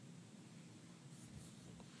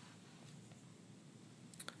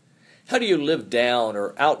How do you live down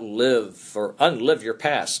or outlive or unlive your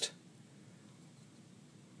past?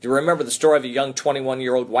 Do you remember the story of a young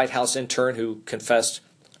 21-year-old White House intern who confessed,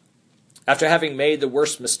 "After having made the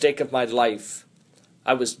worst mistake of my life,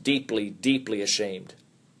 I was deeply, deeply ashamed.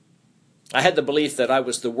 I had the belief that I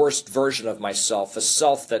was the worst version of myself, a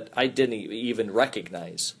self that I didn't even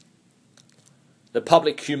recognize. The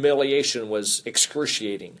public humiliation was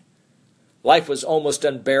excruciating. Life was almost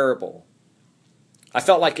unbearable. I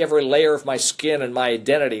felt like every layer of my skin and my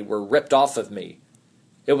identity were ripped off of me.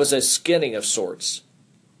 It was a skinning of sorts.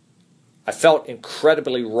 I felt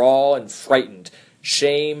incredibly raw and frightened.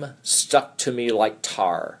 Shame stuck to me like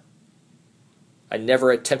tar. I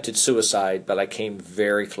never attempted suicide, but I came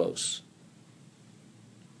very close."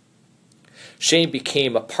 Shame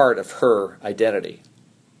became a part of her identity.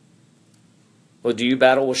 Well, do you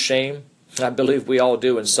battle with shame? I believe we all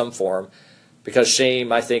do in some form, because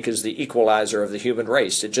shame, I think, is the equalizer of the human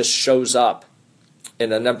race. It just shows up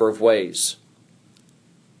in a number of ways,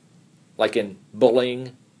 like in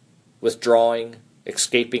bullying, withdrawing,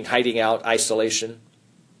 escaping, hiding out, isolation,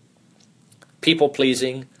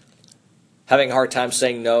 people-pleasing, having a hard time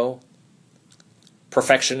saying no,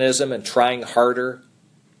 perfectionism and trying harder,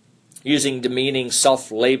 using demeaning,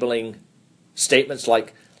 self-labeling statements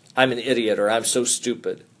like, "I'm an idiot" or "I'm so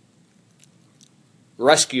stupid,"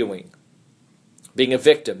 rescuing, being a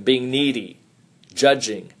victim, being needy,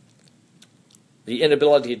 judging, the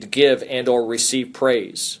inability to give and or receive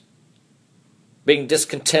praise, being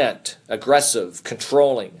discontent, aggressive,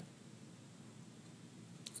 controlling,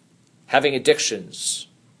 having addictions,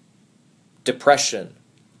 depression,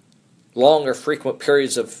 long or frequent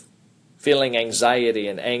periods of feeling anxiety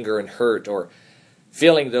and anger and hurt, or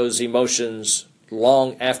feeling those emotions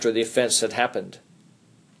long after the offense had happened,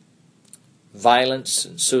 violence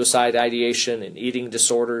and suicide ideation and eating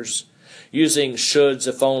disorders, using shoulds,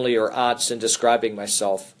 if only, or oughts in describing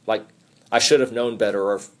myself, like "I should have known better,"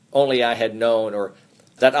 or "if only I had known," or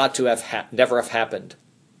 "that ought to have never have happened."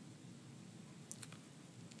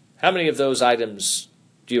 How many of those items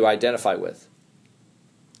do you identify with?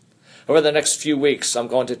 Over the next few weeks, I'm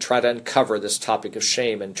going to try to uncover this topic of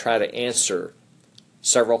shame and try to answer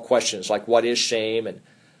several questions like, what is shame, and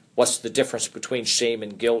what's the difference between shame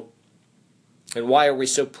and guilt, and why are we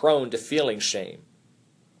so prone to feeling shame,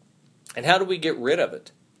 and how do we get rid of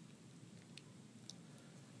it?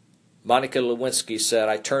 Monica Lewinsky said,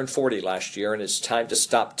 "I turned 40 last year, and it's time to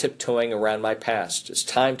stop tiptoeing around my past. It's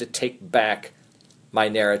time to take back my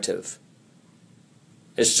narrative.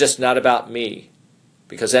 It's just not about me.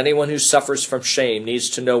 Because anyone who suffers from shame needs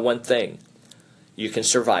to know one thing: you can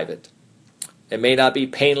survive it. It may not be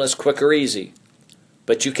painless, quick, or easy,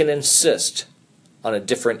 but you can insist on a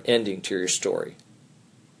different ending to your story."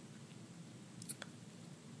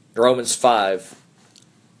 In Romans 5,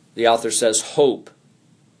 the author says, "Hope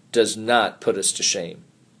does not put us to shame,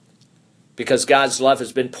 because God's love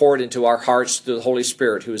has been poured into our hearts through the Holy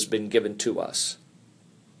Spirit who has been given to us."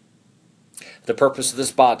 The purpose of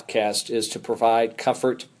this podcast is to provide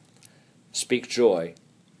comfort, speak joy,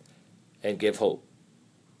 and give hope.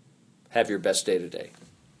 Have your best day today.